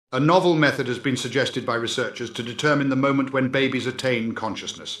A novel method has been suggested by researchers to determine the moment when babies attain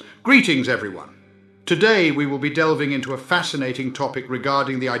consciousness. Greetings, everyone. Today we will be delving into a fascinating topic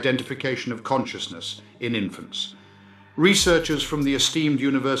regarding the identification of consciousness in infants. Researchers from the esteemed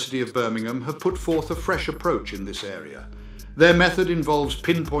University of Birmingham have put forth a fresh approach in this area. Their method involves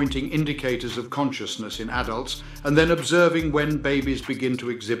pinpointing indicators of consciousness in adults and then observing when babies begin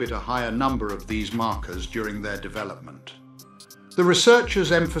to exhibit a higher number of these markers during their development. The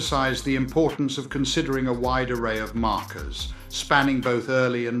researchers emphasize the importance of considering a wide array of markers, spanning both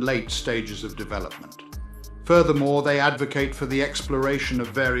early and late stages of development. Furthermore, they advocate for the exploration of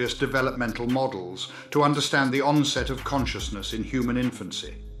various developmental models to understand the onset of consciousness in human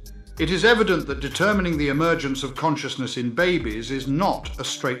infancy. It is evident that determining the emergence of consciousness in babies is not a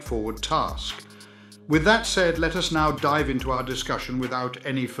straightforward task. With that said, let us now dive into our discussion without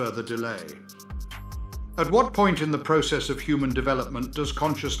any further delay. At what point in the process of human development does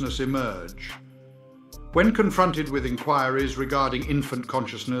consciousness emerge? When confronted with inquiries regarding infant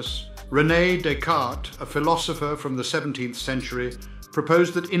consciousness, René Descartes, a philosopher from the 17th century,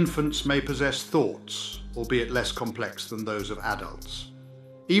 proposed that infants may possess thoughts, albeit less complex than those of adults.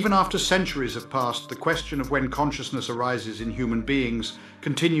 Even after centuries have passed, the question of when consciousness arises in human beings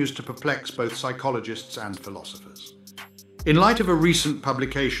continues to perplex both psychologists and philosophers. In light of a recent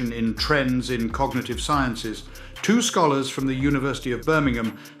publication in Trends in Cognitive Sciences, two scholars from the University of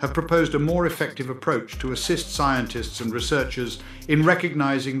Birmingham have proposed a more effective approach to assist scientists and researchers in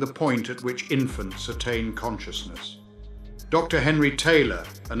recognizing the point at which infants attain consciousness. Dr. Henry Taylor,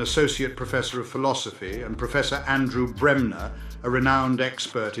 an associate professor of philosophy, and Professor Andrew Bremner, a renowned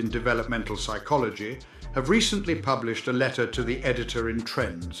expert in developmental psychology, have recently published a letter to the editor in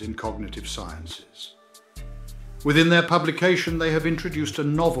Trends in Cognitive Sciences. Within their publication, they have introduced a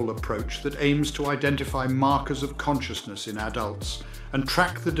novel approach that aims to identify markers of consciousness in adults and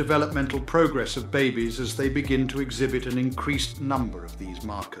track the developmental progress of babies as they begin to exhibit an increased number of these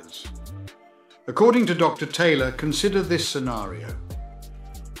markers. According to Dr. Taylor, consider this scenario.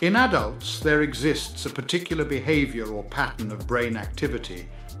 In adults, there exists a particular behavior or pattern of brain activity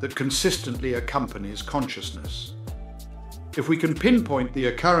that consistently accompanies consciousness. If we can pinpoint the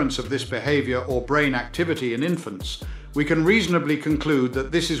occurrence of this behavior or brain activity in infants, we can reasonably conclude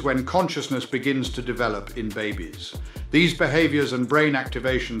that this is when consciousness begins to develop in babies. These behaviors and brain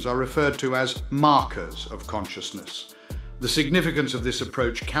activations are referred to as markers of consciousness. The significance of this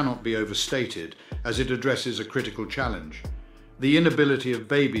approach cannot be overstated, as it addresses a critical challenge: the inability of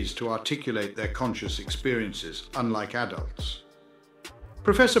babies to articulate their conscious experiences, unlike adults.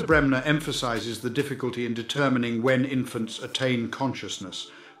 Professor Bremner emphasizes the difficulty in determining when infants attain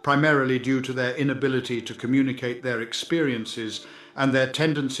consciousness, primarily due to their inability to communicate their experiences and their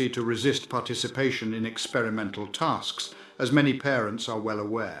tendency to resist participation in experimental tasks, as many parents are well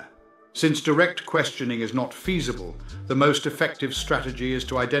aware. Since direct questioning is not feasible, the most effective strategy is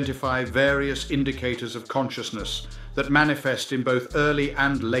to identify various indicators of consciousness that manifest in both early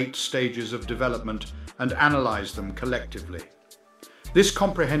and late stages of development and analyze them collectively. This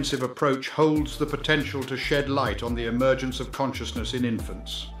comprehensive approach holds the potential to shed light on the emergence of consciousness in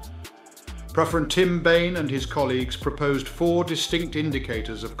infants. Professor Tim Bain and his colleagues proposed 4 distinct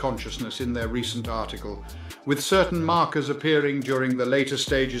indicators of consciousness in their recent article, with certain markers appearing during the later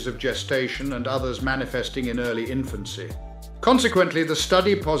stages of gestation and others manifesting in early infancy. Consequently, the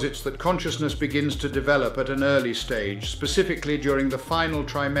study posits that consciousness begins to develop at an early stage, specifically during the final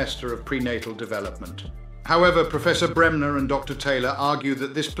trimester of prenatal development. However, Professor Bremner and Dr. Taylor argue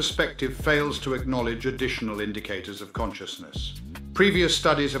that this perspective fails to acknowledge additional indicators of consciousness. Previous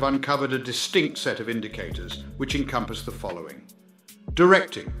studies have uncovered a distinct set of indicators, which encompass the following: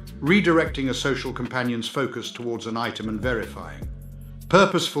 directing, redirecting a social companion's focus towards an item and verifying;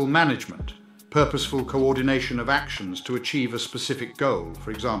 purposeful management, purposeful coordination of actions to achieve a specific goal,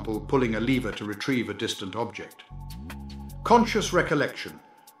 for example, pulling a lever to retrieve a distant object; conscious recollection,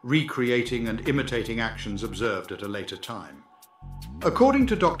 recreating and imitating actions observed at a later time. According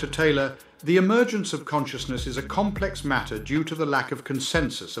to Dr. Taylor, the emergence of consciousness is a complex matter due to the lack of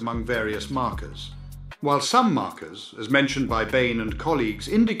consensus among various markers. While some markers, as mentioned by Bain and colleagues,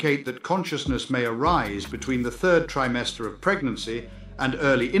 indicate that consciousness may arise between the 3rd trimester of pregnancy and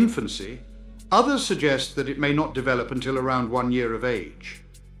early infancy, others suggest that it may not develop until around 1 year of age.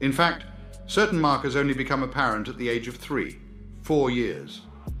 In fact, certain markers only become apparent at the age of 4 years.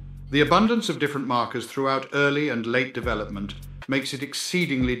 The abundance of different markers throughout early and late development makes it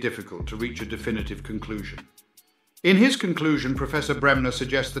exceedingly difficult to reach a definitive conclusion. In his conclusion, Professor Bremner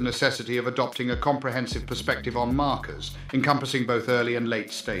suggests the necessity of adopting a comprehensive perspective on markers, encompassing both early and late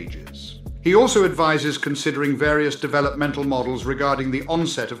stages. He also advises considering various developmental models regarding the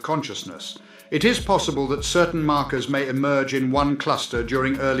onset of consciousness. It is possible that certain markers may emerge in one cluster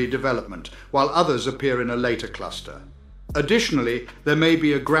during early development, while others appear in a later cluster. Additionally, there may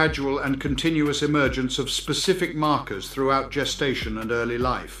be a gradual and continuous emergence of specific markers throughout gestation and early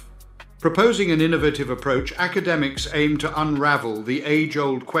life. Proposing an innovative approach, academics aim to unravel the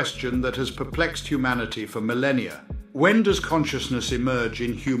age-old question that has perplexed humanity for millennia. When does consciousness emerge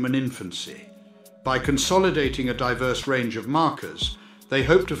in human infancy? By consolidating a diverse range of markers, they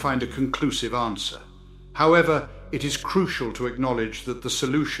hope to find a conclusive answer. However, it is crucial to acknowledge that the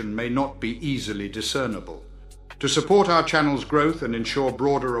solution may not be easily discernible. To support our channel's growth and ensure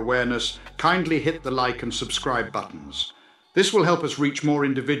broader awareness, kindly hit the like and subscribe buttons. This will help us reach more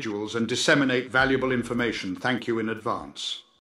individuals and disseminate valuable information. Thank you in advance.